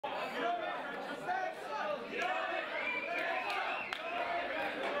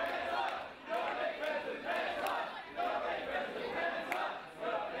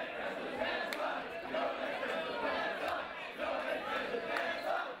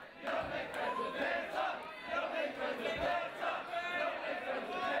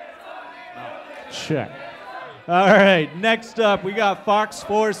check. All right, next up, we got Fox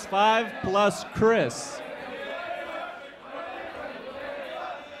Force 5 plus Chris.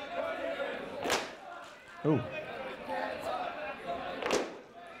 Ooh.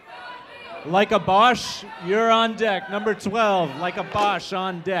 Like a Bosh, you're on deck. Number 12, like a Bosh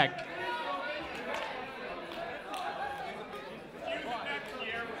on deck.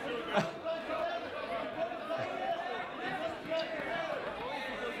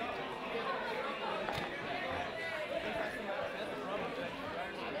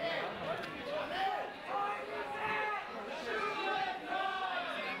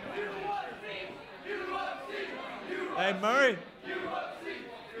 Hey, Murray.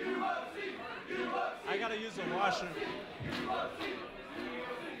 I gotta use the washroom.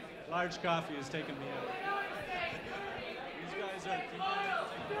 Large coffee is taking me out. These guys are keeping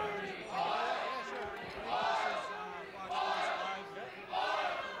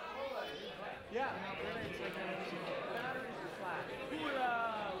Yeah.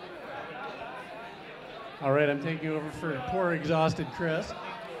 All right, I'm taking over for poor, exhausted Chris.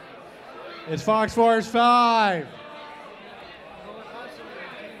 It's Fox Force 5.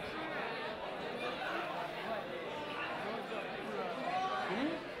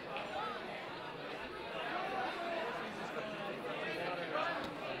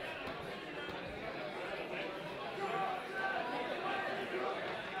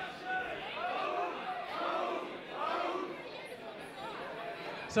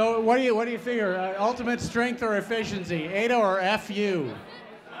 So what do you figure? Ultimate strength or efficiency? Ada or FU?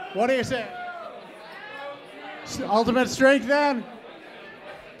 What do you say? Ultimate strength then?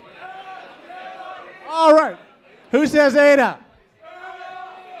 All right. Who says Ada?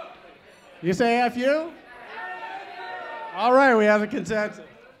 You say FU? All right, we have a consensus.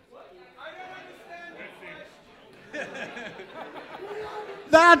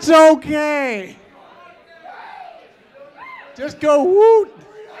 That's okay. Just go woot.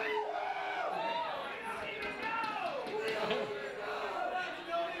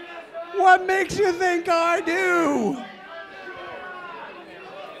 What makes you think I do?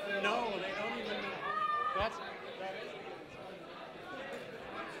 No, they don't even know. That is.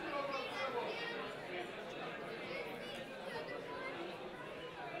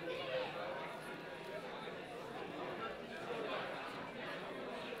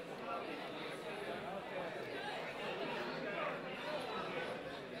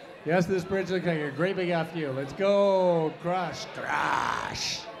 Yes, this bridge looks like a great big FU. Let's go. Crush.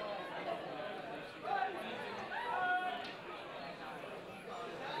 Crush.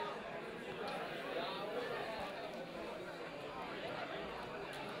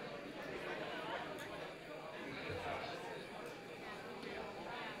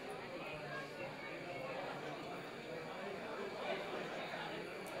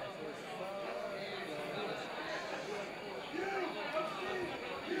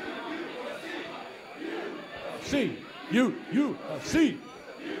 C.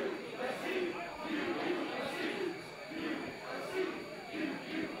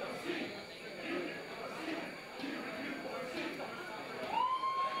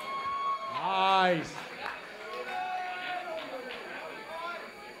 Nice.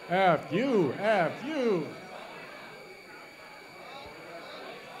 FU.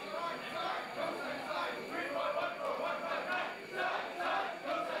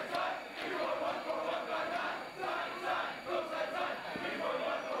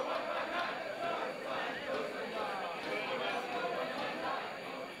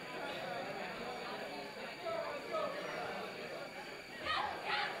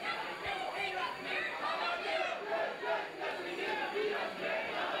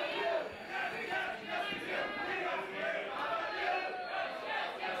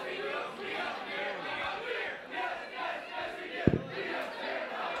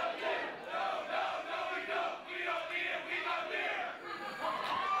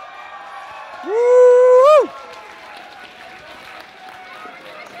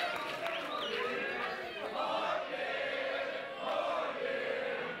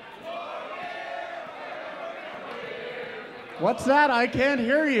 What's that? I can't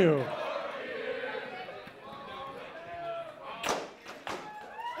hear you.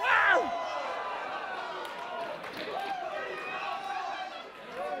 Wow!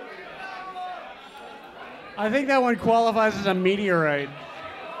 I think that one qualifies as a meteorite.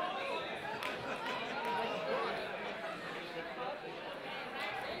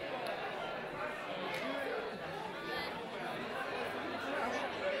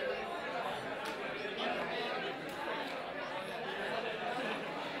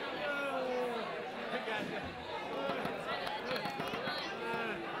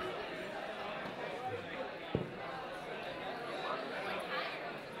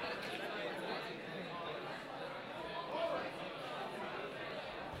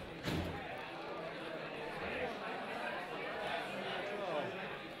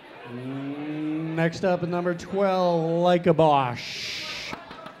 next up is number 12, like a Bosh.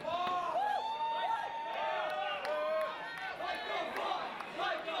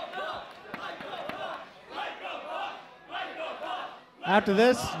 After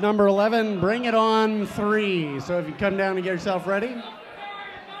this, number 11, Bring It On 3. So if you come down and get yourself ready.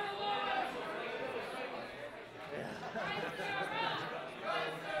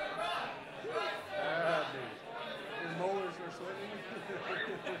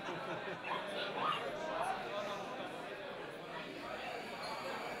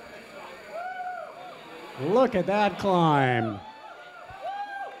 Look at that climb.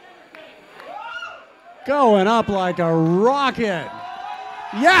 Going up like a rocket.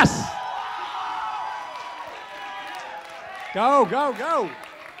 Yes! Go, go, go.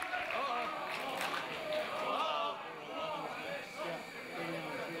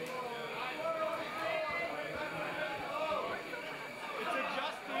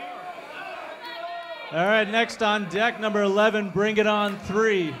 All right, next on deck, number 11, Bring It On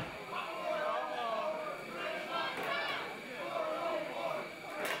 3.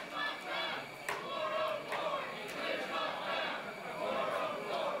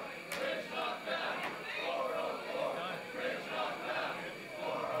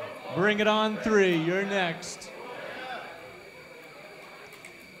 Bring It On 3, you're next.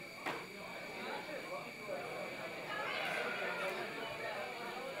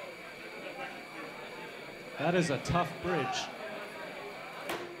 That is a tough bridge.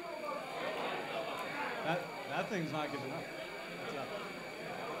 That thing's not giving up. That's up.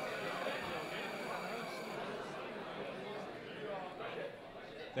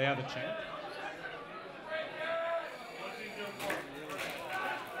 They have a chant.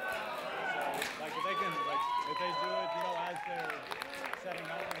 If they do it, you know, as they're setting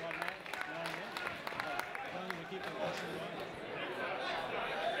up and whatnot, you know what I mean? Like, as long as they keep the motion going.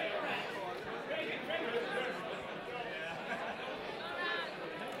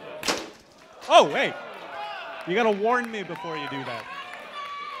 Oh, hey! You gotta warn me before you do that.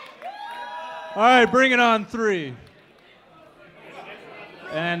 All right, Bring It On 3.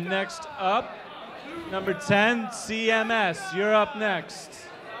 And next up, number 10, CMS. You're up next.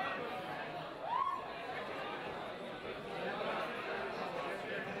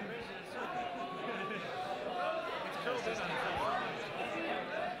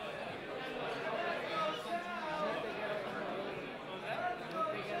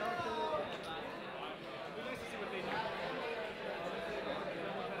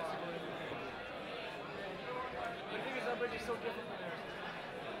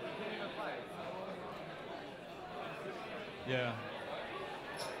 Yeah.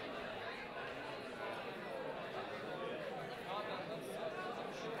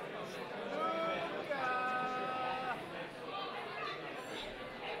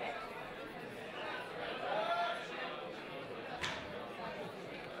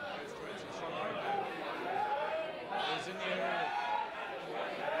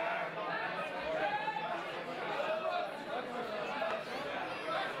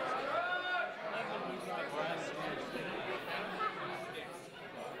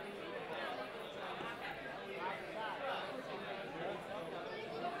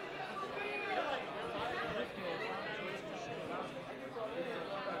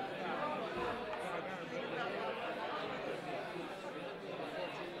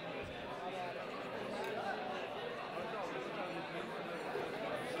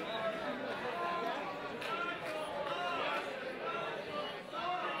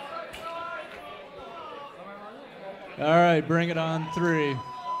 All right, Bring It On 3.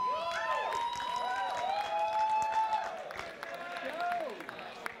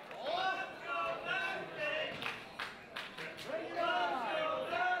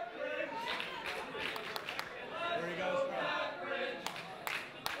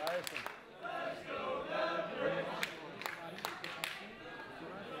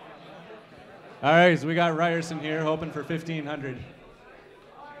 All right, so we got Ryerson here, hoping for 1,500.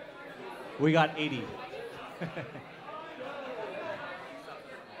 We got 80.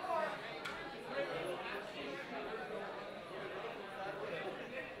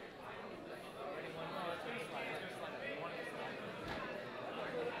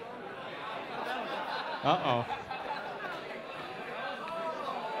 Uh-oh.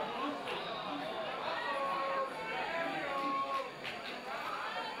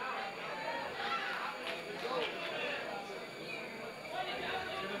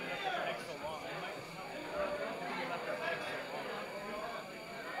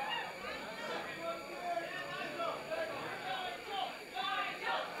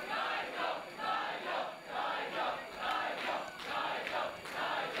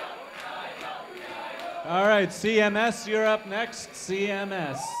 All right, CMS, you're up next.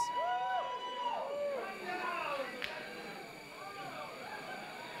 CMS.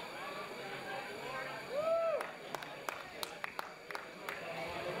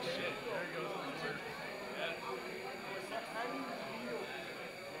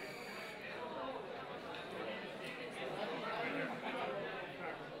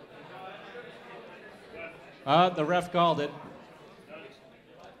 The ref called it.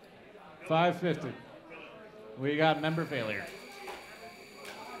 550. We got member failure.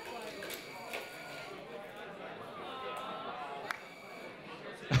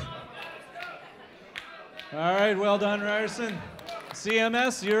 All right, well done, Ryerson.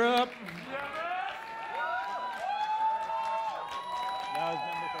 CMS, you're up. That was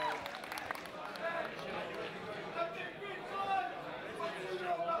member failure.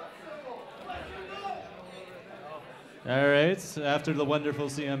 All right, after the wonderful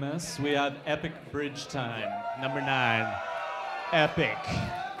CMS, we have Epic Bridge Time, number 9. Epic.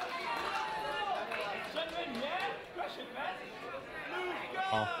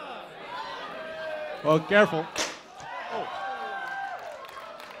 Oh. Well, careful. Oh.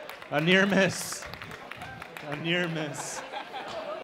 A near miss. A near miss.